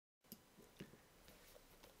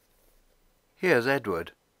Here's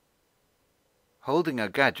Edward, holding a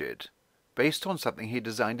gadget based on something he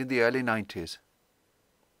designed in the early 90s.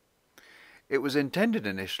 It was intended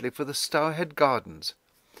initially for the Stourhead Gardens,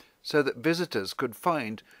 so that visitors could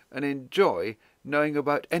find and enjoy knowing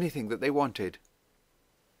about anything that they wanted.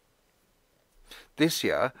 This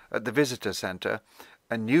year, at the visitor centre,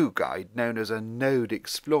 a new guide known as a Node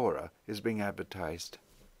Explorer is being advertised.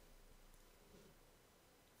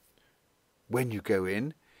 When you go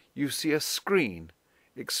in, you see a screen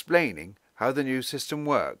explaining how the new system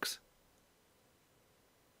works.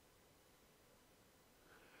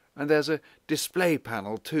 And there's a display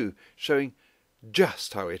panel too, showing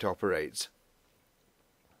just how it operates.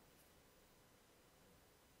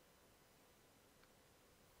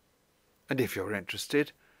 And if you're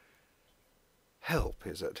interested, help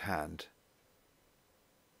is at hand.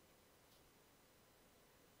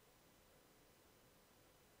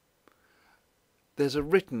 There's a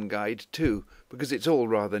written guide too, because it's all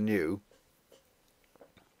rather new.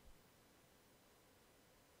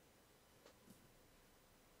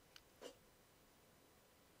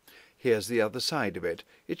 Here's the other side of it.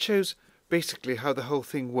 It shows basically how the whole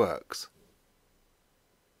thing works.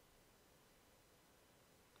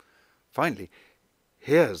 Finally,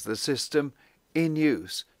 here's the system in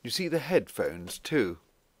use. You see the headphones too.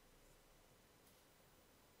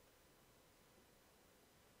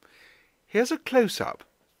 Here's a close-up.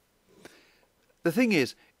 The thing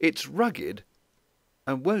is, it's rugged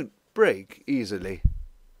and won't break easily.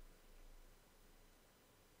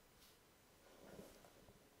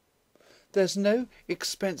 There's no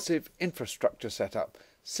expensive infrastructure set up.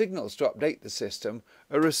 Signals to update the system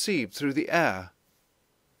are received through the air.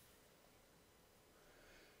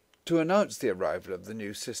 To announce the arrival of the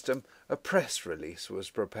new system, a press release was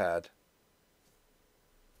prepared.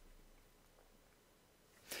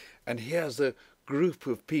 And here's a group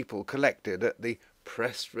of people collected at the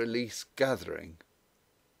press release gathering.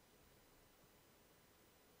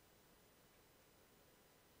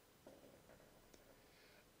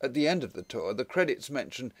 At the end of the tour, the credits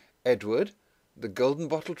mention Edward, the Golden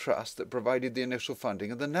Bottle Trust that provided the initial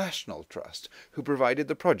funding, and the National Trust, who provided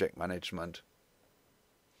the project management.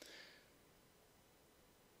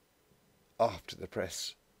 After the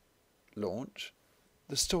press launch,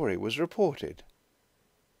 the story was reported.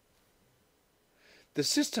 The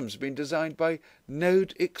system's been designed by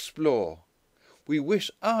Node Explorer. We wish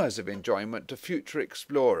hours of enjoyment to future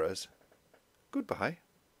explorers. Goodbye.